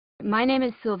My name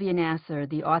is Sylvia Nasar,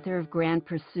 the author of Grand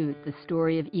Pursuit, The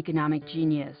Story of Economic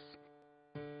Genius.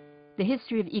 The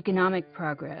history of economic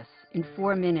progress in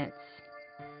 4 minutes.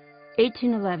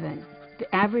 1811.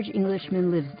 The average Englishman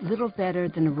lives little better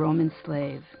than a Roman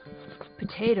slave.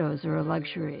 Potatoes are a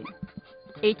luxury.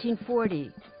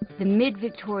 1840. The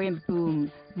mid-Victorian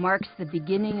boom marks the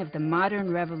beginning of the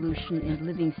modern revolution in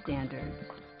living standards.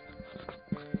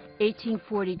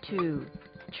 1842.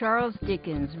 Charles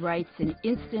Dickens writes an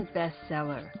instant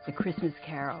bestseller, The Christmas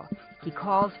Carol. He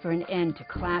calls for an end to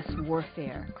class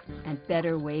warfare and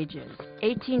better wages.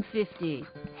 1850.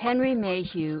 Henry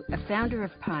Mayhew, a founder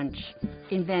of Punch,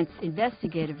 invents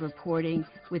investigative reporting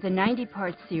with a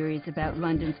 90-part series about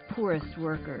London's poorest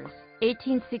workers.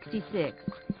 1866.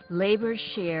 Labor's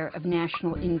share of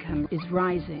national income is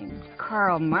rising.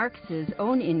 Karl Marx's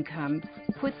own income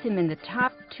puts him in the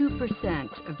top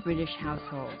 2% of British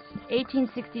households.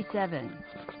 1867.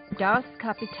 Das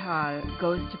Kapital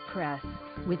goes to press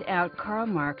without Karl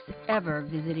Marx ever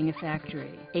visiting a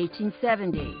factory.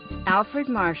 1870. Alfred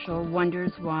Marshall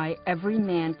wonders why every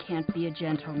man can't be a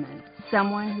gentleman,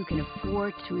 someone who can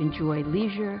afford to enjoy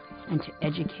leisure and to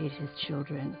educate his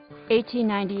children.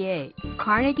 1898.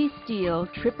 Carnegie Steel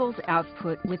triples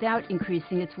output without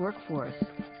increasing its workforce,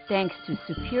 thanks to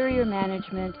superior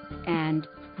management and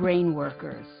brain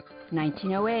workers.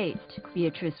 1908.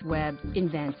 Beatrice Webb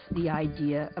invents the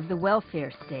idea of the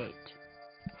welfare state.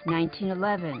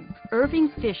 1911.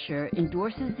 Irving Fisher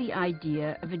endorses the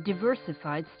idea of a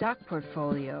diversified stock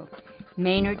portfolio.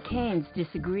 Maynard Keynes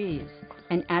disagrees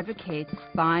and advocates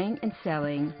buying and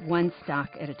selling one stock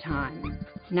at a time.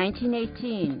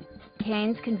 1918.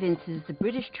 Keynes convinces the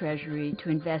British Treasury to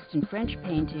invest in French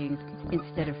paintings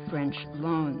instead of French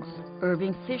loans.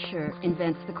 Irving Fisher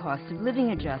invents the cost of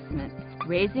living adjustment,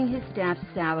 raising his staff's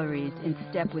salaries in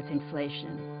step with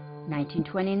inflation.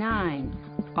 1929.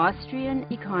 Austrian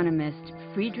economist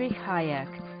Friedrich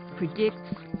Hayek predicts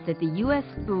that the U.S.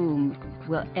 boom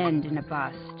will end in a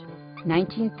bust.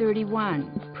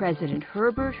 1931. President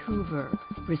Herbert Hoover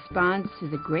responds to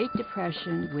the Great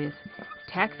Depression with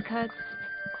tax cuts,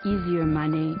 easier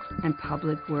money, and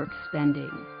public work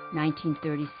spending.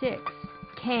 1936.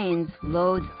 Keynes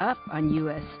loads up on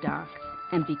U.S. stocks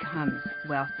and becomes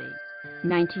wealthy.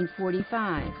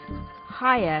 1945.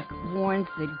 Hayek warns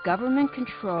that government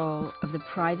control of the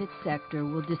private sector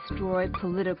will destroy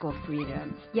political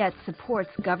freedom, yet supports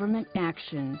government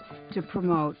action to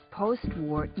promote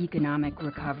post-war economic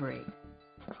recovery.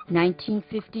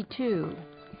 1952.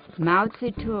 Mao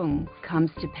Zedong comes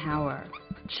to power.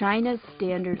 China's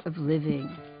standard of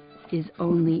living is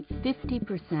only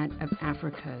 50% of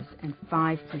Africa's and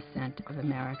 5% of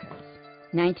America's.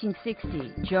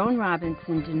 1960. Joan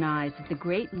Robinson denies that the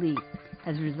Great Leap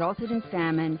has resulted in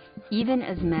famine even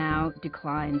as Mao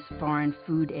declines foreign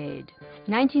food aid.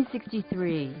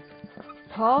 1963.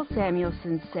 Paul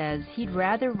Samuelson says he'd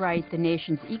rather write the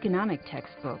nation's economic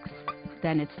textbooks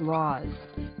than its laws.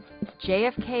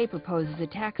 JFK proposes a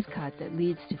tax cut that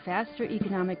leads to faster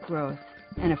economic growth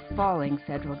and a falling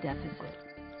federal deficit.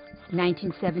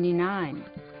 1979.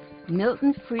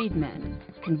 Milton Friedman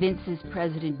convinces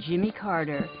President Jimmy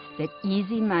Carter that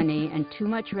easy money and too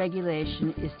much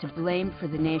regulation is to blame for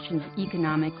the nation's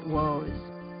economic woes.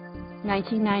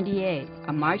 1998.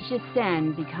 Amartya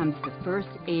Sen becomes the first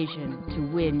Asian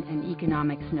to win an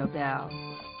economics Nobel.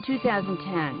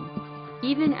 2010.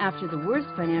 Even after the worst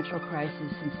financial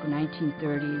crisis since the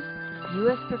 1930s,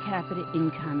 U.S. per capita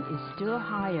income is still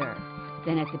higher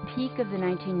than at the peak of the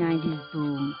 1990s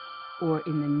boom or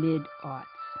in the mid-aughts.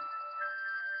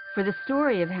 For the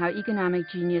story of how economic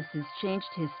geniuses changed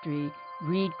history,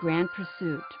 read Grand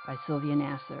Pursuit by Sylvia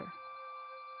Nasar.